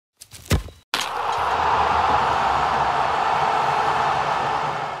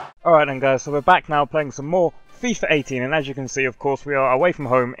Alright then guys, so we're back now playing some more FIFA 18, and as you can see, of course, we are away from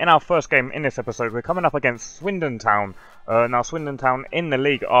home in our first game in this episode. We're coming up against Swindon Town. Now Swindon Town in the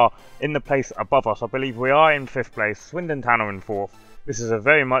league are in the place above us. I believe we are in 5th place, Swindon Town are in 4th. This is a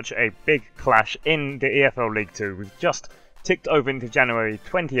very much a big clash in the EFL League 2. We've just ticked over into January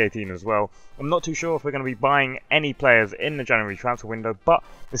 2018 as well. I'm not too sure if we're going to be buying any players in the January transfer window, but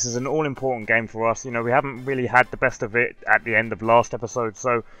this is an all-important game for us. You know, we haven't really had the best of it at the end of last episode,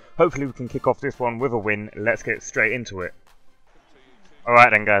 so hopefully we can kick off this one with a win. Let's get straight into it.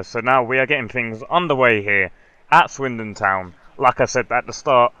 Alright then guys, so now we are getting things underway here at Swindon Town. Like I said at the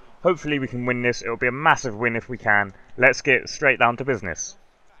start, hopefully we can win this. It'll be a massive win if we can. Let's get straight down to business.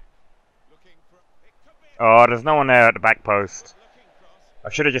 Oh, there's no one there at the back post.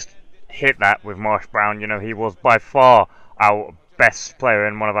 I should have just hit that with Marsh Brown. You know, he was by far our best player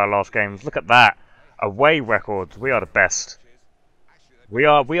in one of our last games. Look at that. Away records. We are the best. We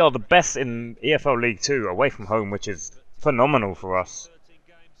are the best in EFL League 2 away from home, which is phenomenal for us.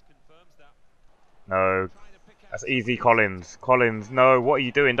 No. That's easy, Collins. Collins, no. What are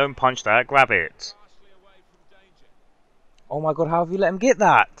you doing? Don't punch that. Grab it. Oh my god, how have you let him get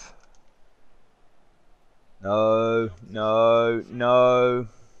that? No, no, no.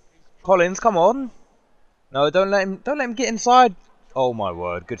 Collins, come on. No, don't let him get inside. Oh my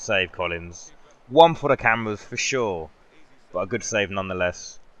word, good save, Collins. One for the cameras for sure, but a good save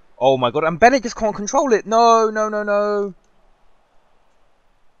nonetheless. Oh my god, and Bennett just can't control it. No, no, no, no.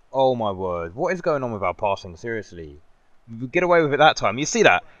 Oh my word, what is going on with our passing? Seriously, we get away with it that time. You see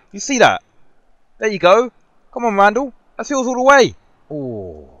that? You see that? There you go. Come on, Randall. That's yours all the way.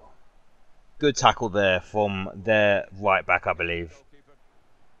 Oh. Good tackle there from their right back, I believe.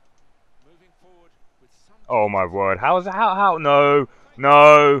 Oh my word! How is it? How? No,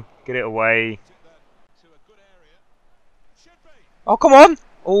 no! Get it away! Oh come on!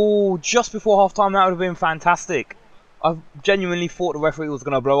 Oh, just before half time, that would have been fantastic. I genuinely thought the referee was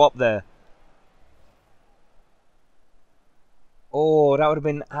going to blow up there. Oh, that would have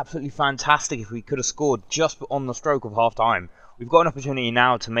been absolutely fantastic if we could have scored just on the stroke of half time. We've got an opportunity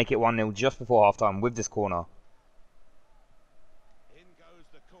now to make it 1-0 just before half-time with this corner.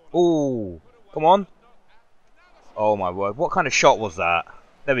 Oh, come on. Oh my word, what kind of shot was that?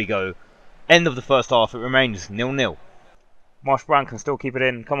 There we go. End of the first half, it remains 0-0. Marsh Brown can still keep it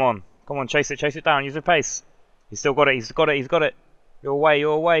in. Come on, come on, chase it down, use the pace. He's still got it, he's got it, he's got it. You're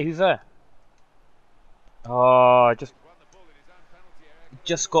away, who's there? Oh,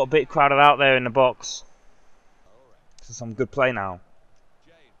 just got a bit crowded out there in the box. Some good play now.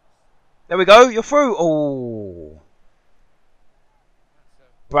 There we go, you're through. Oh,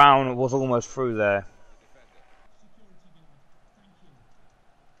 Brown was almost through there.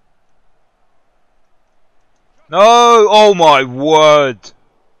 No, oh my word.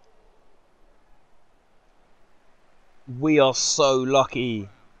 We are so lucky.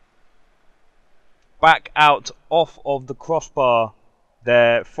 Back out off of the crossbar.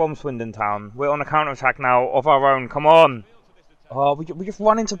 There from Swindon Town. We're on a counter-attack now of our own. Come on. Oh, we just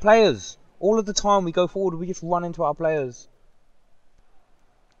run into players. All of the time we go forward, we just run into our players.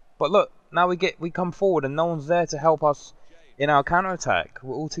 But look, now we come forward and no one's there to help us in our counter-attack.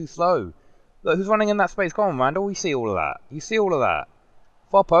 We're all too slow. Look, who's running in that space? Come on, Randall. You see all of that. You see all of that.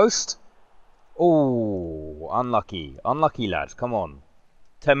 Far post. Oh, unlucky. Unlucky, lads. Come on.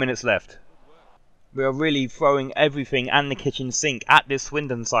 10 minutes left. We are really throwing everything and the kitchen sink at this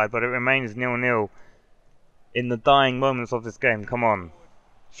Swindon side, but it remains 0-0 in the dying moments of this game. Come on.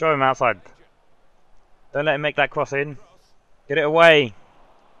 Show him outside. Don't let him make that cross in. Get it away.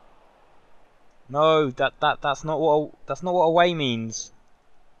 No, that's not what away means.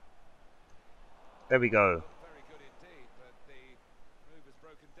 There we go.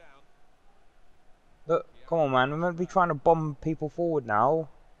 Look, come on man, we're meant to be trying to bomb people forward now.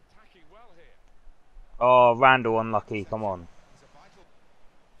 Oh, Randall unlucky, come on.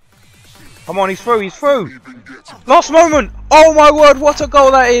 Come on, he's through, he's through! Last moment! Oh my word, what a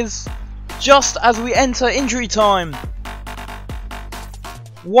goal that is! Just as we enter injury time.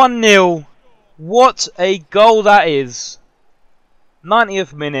 1-0. What a goal that is.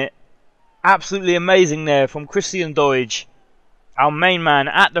 90th minute. Absolutely amazing there from Christian Doige. Our main man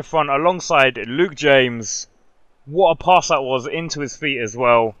at the front alongside Luke James. What a pass that was into his feet as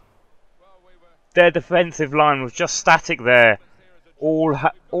well. Their defensive line was just static there. All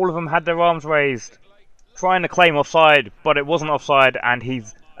of them had their arms raised, trying to claim offside, but it wasn't offside, and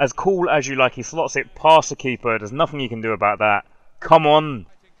he's as cool as you like. He slots it past the keeper. There's nothing you can do about that. Come on.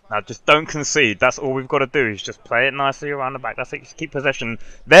 Now just don't concede. That's all we've got to do is just play it nicely around the back. That's it. Just keep possession.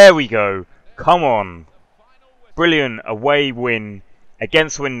 There we go. Come on. Brilliant away win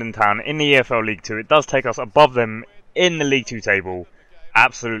against Swindon Town in the EFL League 2. It does take us above them in the League 2 table.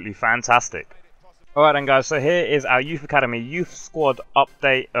 Absolutely fantastic. Alright then guys, so here is our Youth Academy Youth Squad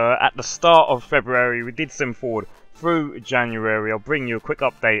update. At the start of February we did sim forward through January. I'll bring you a quick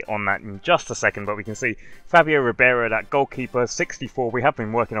update on that in just a second, but we can see Fabio Ribeiro, that goalkeeper, 64, we have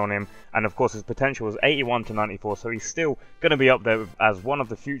been working on him, and of course his potential was 81 to 94, so he's still going to be up there as one of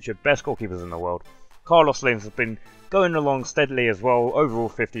the future best goalkeepers in the world. Carlos Lins has been going along steadily as well, overall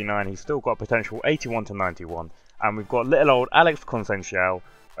 59, he's still got potential 81 to 91, and we've got little old Alex Consensual,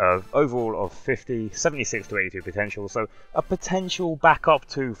 overall of 50, 76 to 82 potential, so a potential backup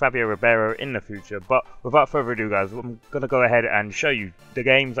to Fabio Ribeiro in the future. But without further ado guys, I'm going to go ahead and show you the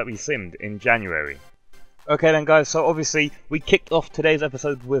games that we simmed in January. Okay then guys, so obviously we kicked off today's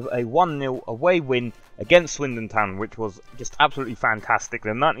episode with a 1-0 away win against Swindon Town, which was just absolutely fantastic. The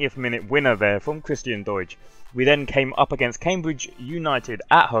 90th minute winner there from Christian Deutsch. We then came up against Cambridge United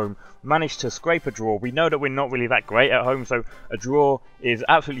at home, managed to scrape a draw. We know that we're not really that great at home, so a draw is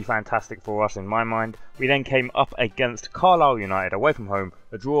absolutely fantastic for us in my mind. We then came up against Carlisle United away from home,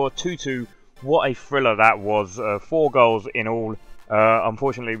 a draw 2-2. What a thriller that was, 4 goals in all.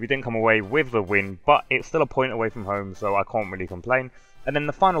 Unfortunately we didn't come away with the win, but it's still a point away from home, so I can't really complain. And then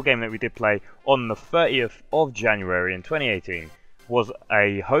the final game that we did play on the 30th of January in 2018 was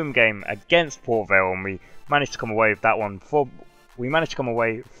a home game against Port Vale, and we managed to come away with that one. We managed to come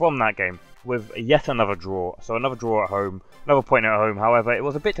away from that game with yet another draw. So another draw at home, another point at home. However, it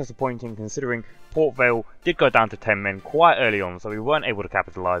was a bit disappointing considering Port Vale did go down to 10 men quite early on, so we weren't able to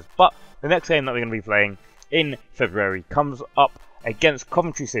capitalise. But the next game that we're going to be playing in February comes up against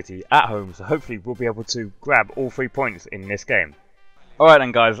Coventry City at home, so hopefully we'll be able to grab all 3 points in this game. Alright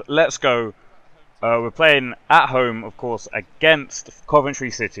then guys, let's go. We're playing at home, of course, against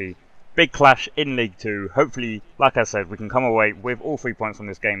Coventry City. Big clash in League 2. Hopefully, like I said, we can come away with all 3 points from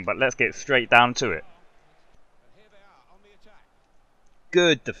this game, but let's get straight down to it.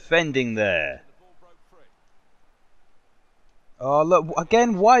 Good defending there. Oh, look,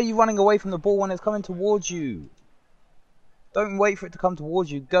 again, why are you running away from the ball when it's coming towards you? Don't wait for it to come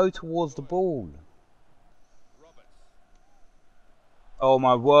towards you, go towards the ball. Oh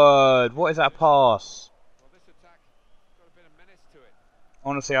my word, what is that pass?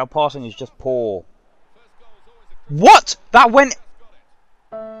 Honestly, our passing is just poor. What? That went...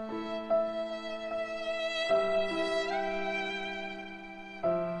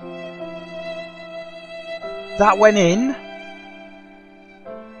 That went in?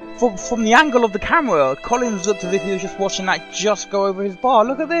 From the angle of the camera, Collins looked as if he was just watching that just go over his bar.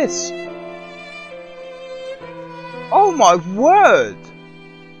 Look at this. Oh my word.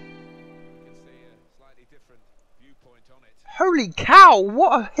 Holy cow,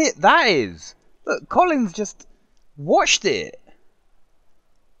 what a hit that is! Look, Collins just watched it.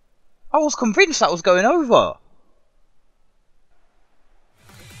 I was convinced that was going over.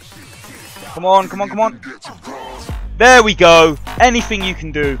 Come on, come on, come on. There we go. Anything you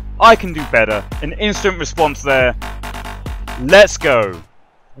can do, I can do better. An instant response there. Let's go.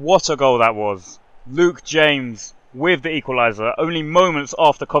 What a goal that was. Luke James with the equaliser. Only moments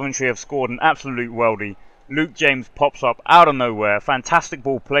after Coventry have scored an absolute worldie. Luke James pops up out of nowhere, fantastic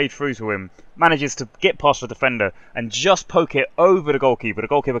ball played through to him, manages to get past the defender and just poke it over the goalkeeper. The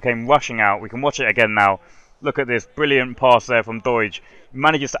goalkeeper came rushing out. We can watch it again now. Look at this brilliant pass there from Deutsch. He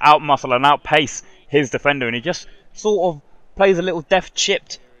manages to outmuscle and outpace his defender, and he just sort of plays a little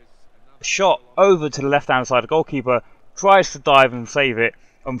deft-chipped shot over to the left-hand side. The goalkeeper tries to dive and save it.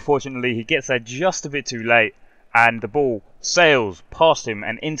 Unfortunately, he gets there just a bit too late, and the ball sails past him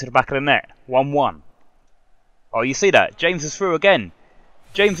and into the back of the net. 1-1. Oh, you see that? James is through again.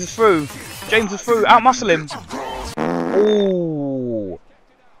 James is through. James is through. Outmuscle him. Oh.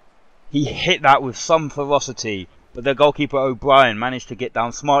 He hit that with some ferocity, but the goalkeeper O'Brien managed to get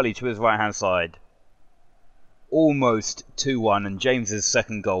down smartly to his right-hand side. Almost 2-1 and James's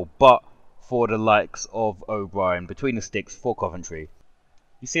second goal, but for the likes of O'Brien. Between the sticks for Coventry.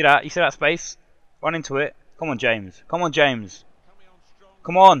 You see that? You see that space? Run into it. Come on, James. Come on, James.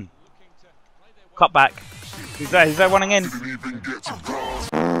 Come on. Cut back. Who's there? Who's there running in?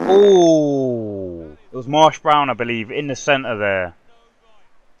 Oh, it was Marsh Brown, I believe, in the centre there.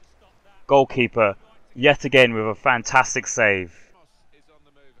 Goalkeeper, yet again with a fantastic save.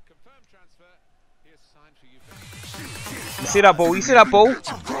 You see that ball? You see that ball?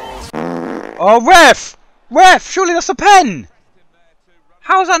 Oh, ref! Ref! Surely that's a pen!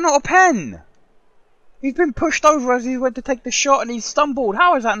 How is that not a pen? He's been pushed over as he went to take the shot and he stumbled.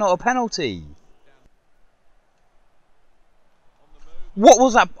 How is that not a penalty? What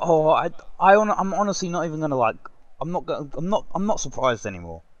was that? Oh, I'm honestly not even gonna like I'm not surprised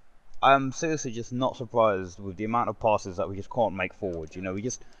anymore. I'm seriously just not surprised with the amount of passes that we just can't make forward. You know, we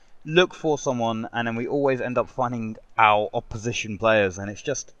just look for someone and then we always end up finding our opposition players, and it's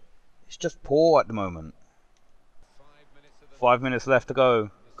just poor at the moment. 5 minutes left to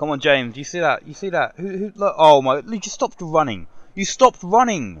go. Come on, James. You see that? You see that? Who? Look, oh my! You just stopped running. You stopped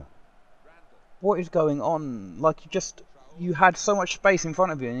running. What is going on? Like you had so much space in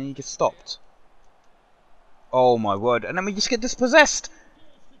front of you and you just stopped. Oh my word! And then we just get dispossessed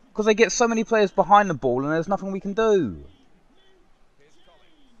because they get so many players behind the ball and there's nothing we can do.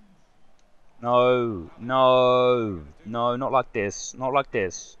 No, no, no! Not like this. Not like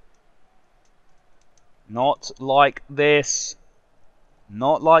this. Not like this.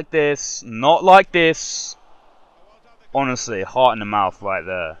 Not like this. Not like this. Honestly, heart in the mouth right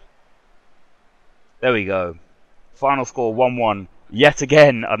there. There we go. Final score 1-1. Yet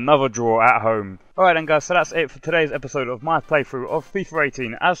again, another draw at home. Alright then guys, so that's it for today's episode of my playthrough of FIFA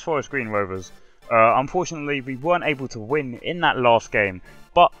 18 as Forest Green Rovers. Unfortunately, we weren't able to win in that last game.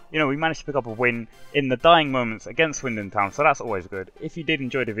 But, you know, we managed to pick up a win in the dying moments against Swindon Town, so that's always good. If you did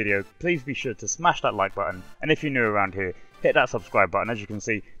enjoy the video, please be sure to smash that like button. And if you're new around here, hit that subscribe button. As you can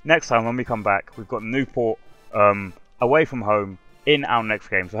see, next time when we come back, we've got Newport away from home in our next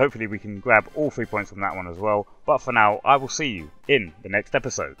game. So hopefully we can grab all 3 points from that one as well. But for now, I will see you in the next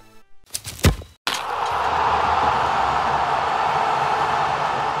episode.